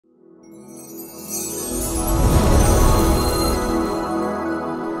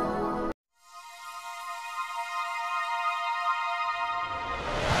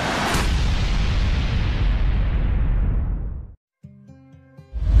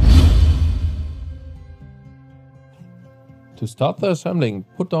To start the assembling,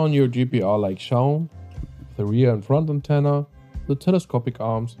 put down your GPR like shown, the rear and front antenna, the telescopic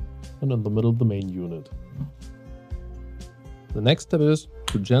arms, and in the middle the main unit. The next step is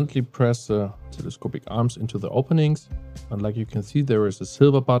to gently press the telescopic arms into the openings, and like you can see, there is a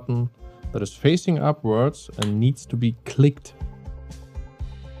silver button that is facing upwards and needs to be clicked.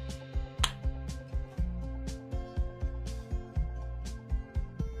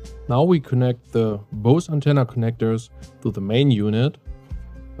 Now we connect the both antenna connectors to the main unit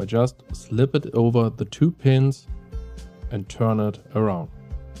by just slip it over the two pins and turn it around.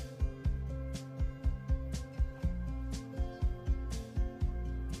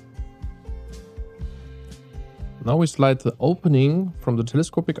 Now we slide the opening from the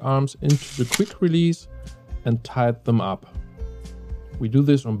telescopic arms into the quick release and tighten them up. We do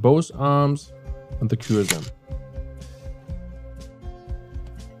this on both arms and the QSM.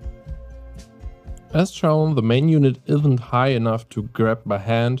 As shown, the main unit isn't high enough to grab by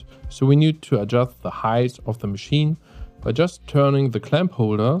hand, so we need to adjust the height of the machine by just turning the clamp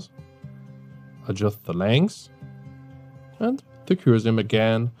holders, adjust the length, and the QSM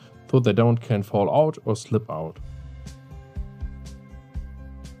again, so they can fall out or slip out.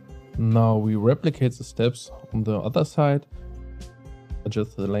 Now we replicate the steps on the other side,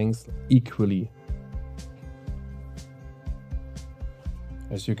 adjust the length equally.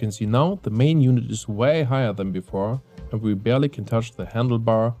 As you can see now, the main unit is way higher than before and we barely can touch the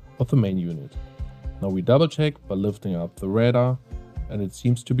handlebar of the main unit. Now we double check by lifting up the radar and it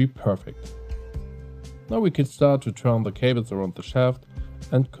seems to be perfect. Now we can start to turn the cables around the shaft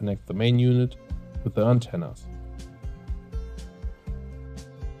and connect the main unit with the antennas.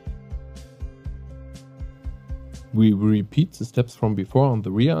 We repeat the steps from before on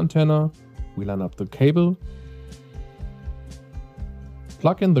the rear antenna. We line up the cable,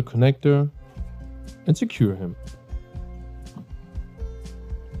 plug in the connector and secure him.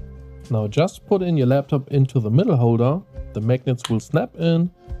 Now just put in your laptop into the middle holder, the magnets will snap in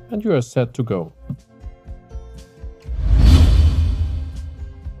and you are set to go.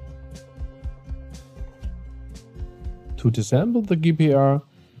 To disassemble the GPR,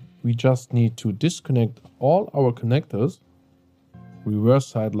 we just need to disconnect all our connectors, reverse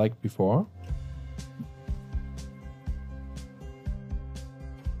side like before.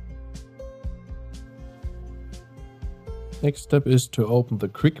 Next step is to open the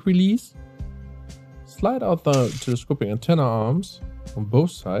quick release, slide out the telescopic antenna arms on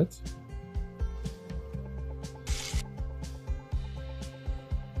both sides.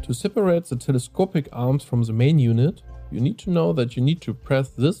 To separate the telescopic arms from the main unit, you need to know that you need to press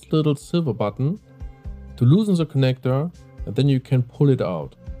this little silver button to loosen the connector and then you can pull it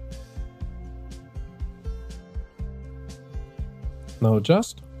out. Now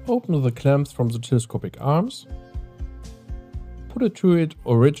just open the clamps from the telescopic arms, put it to its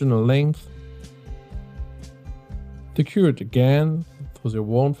original length, secure it again so they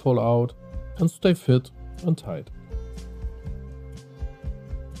won't fall out and stay fit and tight.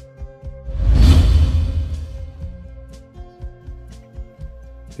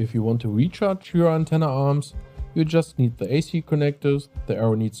 If you want to recharge your antenna arms, you just need the AC connectors, the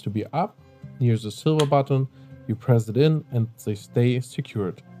arrow needs to be up, near the silver button, you press it in and they stay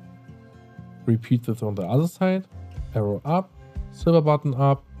secured. Repeat this on the other side, arrow up, silver button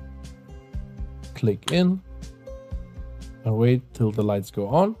up, click in, and wait till the lights go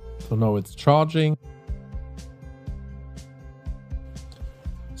on, so now it's charging.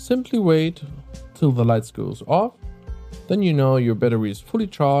 Simply wait till the lights goes off. Then you know your battery is fully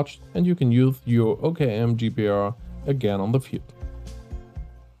charged and you can use your OKM GPR again on the field.